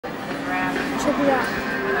Check it out.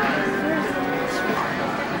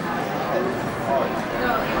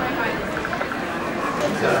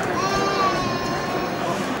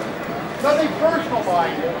 Nothing personal,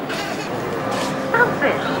 mind you.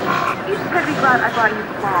 Selfish. You better be glad I bought you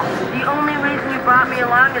Mom. The only reason you brought me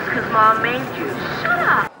along is because Mom made you. Shut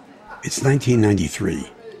up. It's 1993,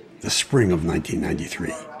 the spring of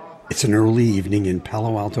 1993. It's an early evening in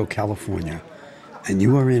Palo Alto, California, and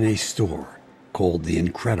you are in a store called the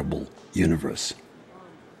Incredible Universe.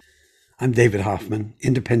 I'm David Hoffman,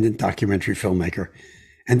 independent documentary filmmaker,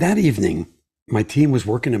 and that evening, my team was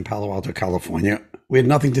working in Palo Alto, California. We had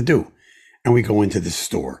nothing to do, and we go into this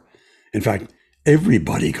store. In fact,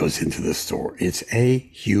 everybody goes into the store. It's A,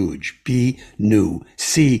 huge, B, new,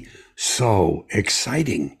 C, so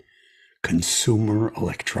exciting. Consumer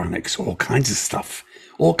electronics, all kinds of stuff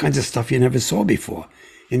you never saw before,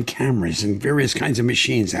 in cameras and various kinds of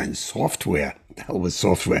machines and software. What the hell was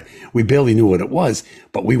software? We barely knew what it was,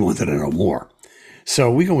 but we wanted to know more.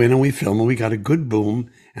 So we go in and we film, and we got a good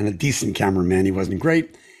boom and a decent cameraman. He wasn't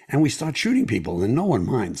great. And we start shooting people, and no one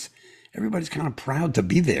minds. Everybody's kind of proud to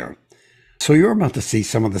be there. So you're about to see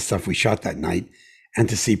some of the stuff we shot that night and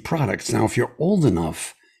to see products. Now, if you're old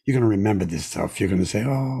enough, you're going to remember this stuff. You're going to say,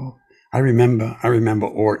 oh, I remember,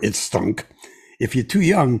 or it stunk. If you're too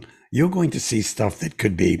young, you're going to see stuff that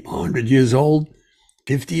could be 100 years old,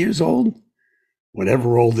 50 years old,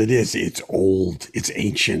 whatever old it is. It's old, it's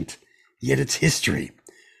ancient, yet it's history.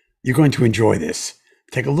 You're going to enjoy this.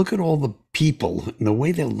 Take a look at all the people and the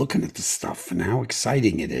way they're looking at the stuff and how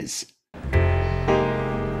exciting it is.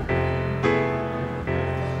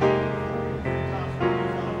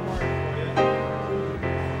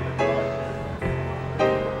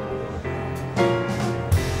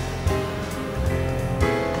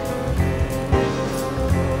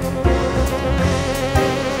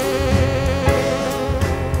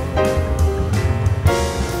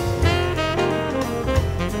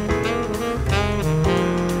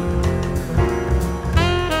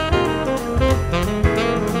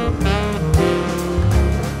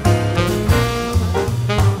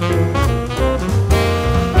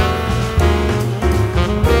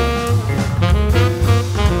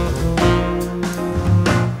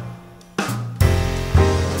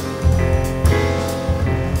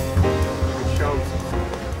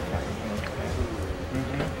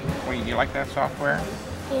 Like that software?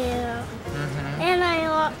 Yeah. And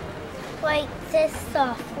I like this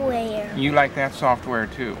software. You like that software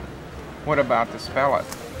too. What about the spell it?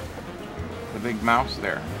 The big mouse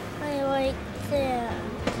there. I like that.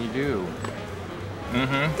 You do?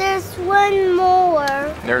 There's one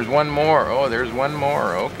more. There's one more. Oh, there's one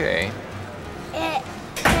more. Okay. It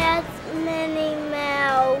has Minnie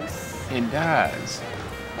Mouse. It does.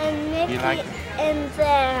 And Mickey like and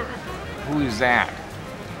that. Who is that?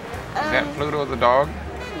 Is that Pluto the dog?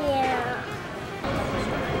 Yeah.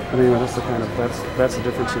 But anyway, that's the kind of that's the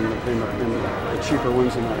difference in the cheaper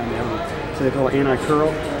ones and the other ones. So they call it anti-curl.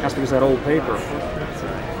 That's because that old paper.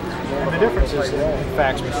 And the differences in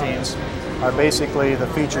fax machines are basically the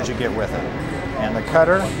features you get with it. And the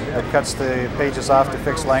cutter that cuts the pages off to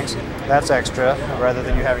fixed lengths, that's extra rather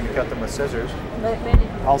than you having to cut them with scissors.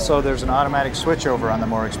 Also, there's an automatic switchover on the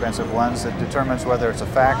more expensive ones that determines whether it's a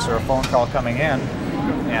fax or a phone call coming in,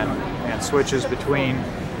 and switches between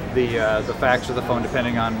the fax or the phone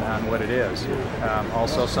depending on what it is.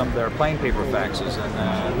 Also, there are plain paper faxes,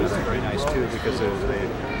 and those are very nice too because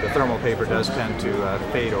the thermal paper does tend to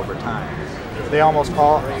fade over time. They almost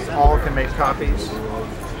all can make copies,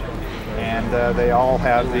 and they all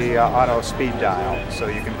have the auto speed dial, so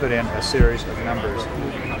you can put in a series of numbers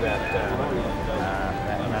that,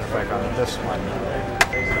 matter of fact, on this one,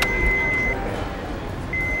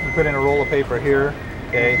 you put in a roll of paper here,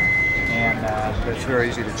 okay, and it's very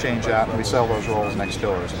easy to change out, and we sell those rolls next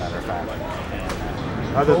door, as a matter of fact.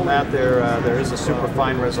 Other than that, there is a super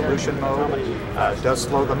fine resolution mode. It does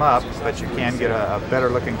slow them up, but you can get a better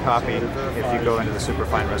looking copy if you go into the super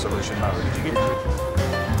fine resolution mode.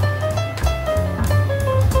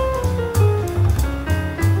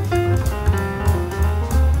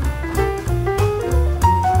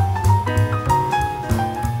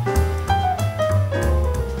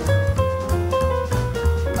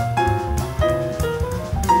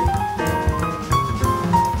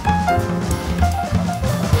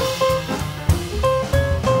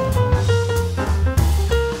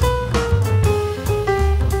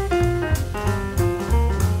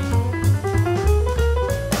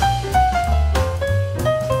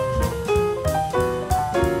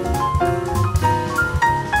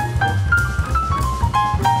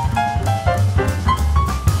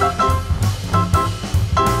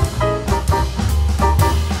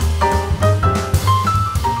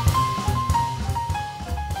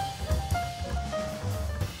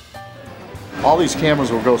 all these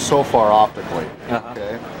cameras will go so far optically.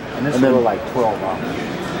 Okay. And this And will then- go like 12 off.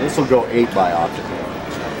 This will go 8 by optical.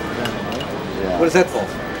 Yeah. What is that for?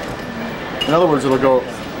 In other words, it'll go.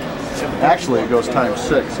 Actually, it goes times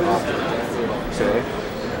 6 optical. Okay.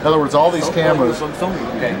 In other words, all these cameras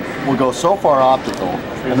will go so far optical,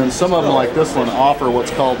 and then some of them, like this one, offer what's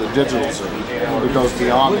called the digital zoom. It goes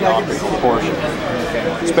beyond the optical portion.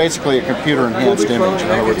 It's basically a computer-enhanced image. In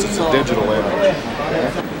other words, it's a digital image.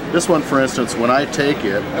 This one, for instance, when I take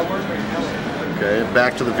it, okay,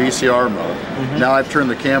 back to the VCR mode, now I've turned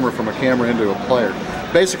the camera from a camera into a player.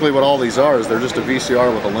 Basically, what all these are is they're just a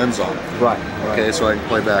VCR with a lens on it. Right. Okay, so I can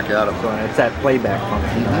play back at them. So it's that playback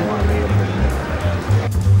function I want to be able to do.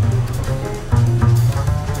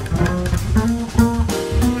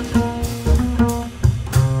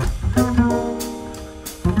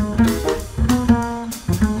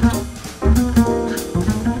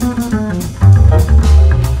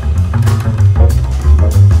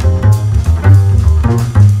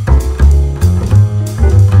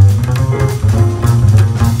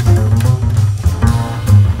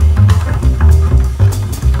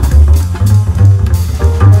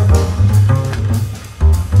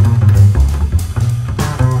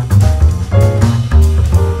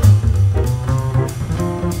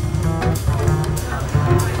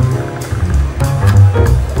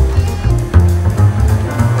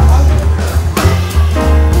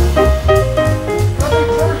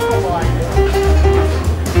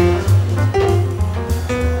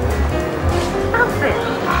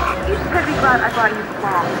 I bought you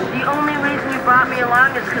Mom. The only reason you brought me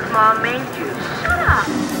along is because Mom made you. Shut up!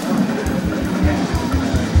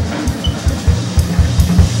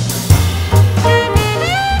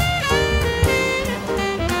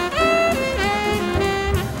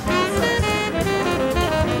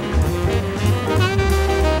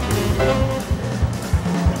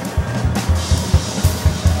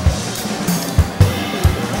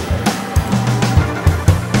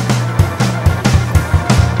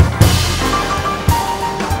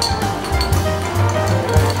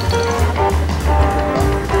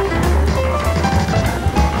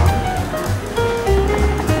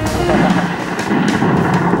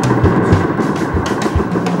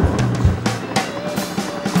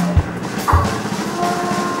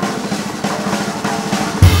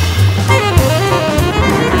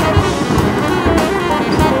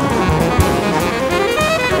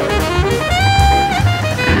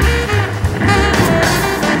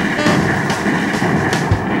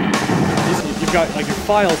 Got like your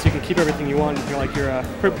files, so you can keep everything you want. You know, like your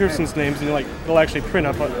person's names, and like they'll actually print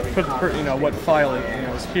up, you know, what file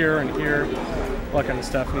is here and here, all that kind of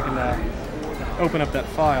stuff. And you can open up that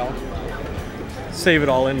file, save it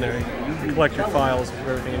all in there. You can collect your files of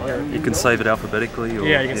everything in here. You can save it alphabetically, or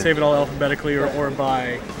yeah, you can save it all alphabetically or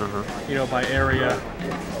by you know, by area.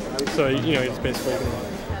 So you know, it's basically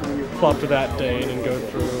you can plop to that day and then go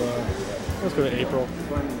through. Let's go to April.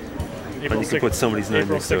 And you can put somebody's name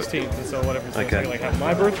April next to it. 16th, and so whatever it's Okay. like have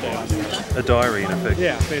my birthday on there. A diary, in effect.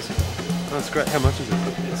 Yeah, basically. Oh, that's great. How much is it?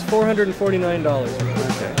 It's $449.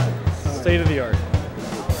 Okay. State of the art.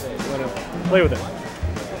 You want to play with it.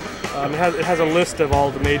 It has a list of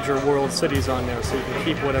all the major world cities on there, so you can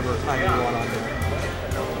keep whatever time you want on there.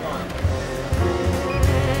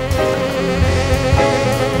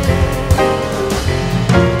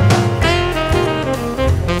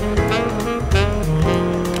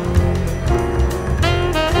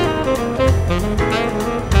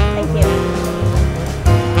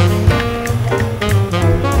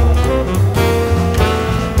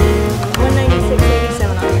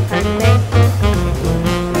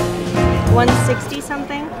 $160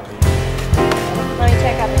 something. Let me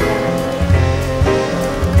check out the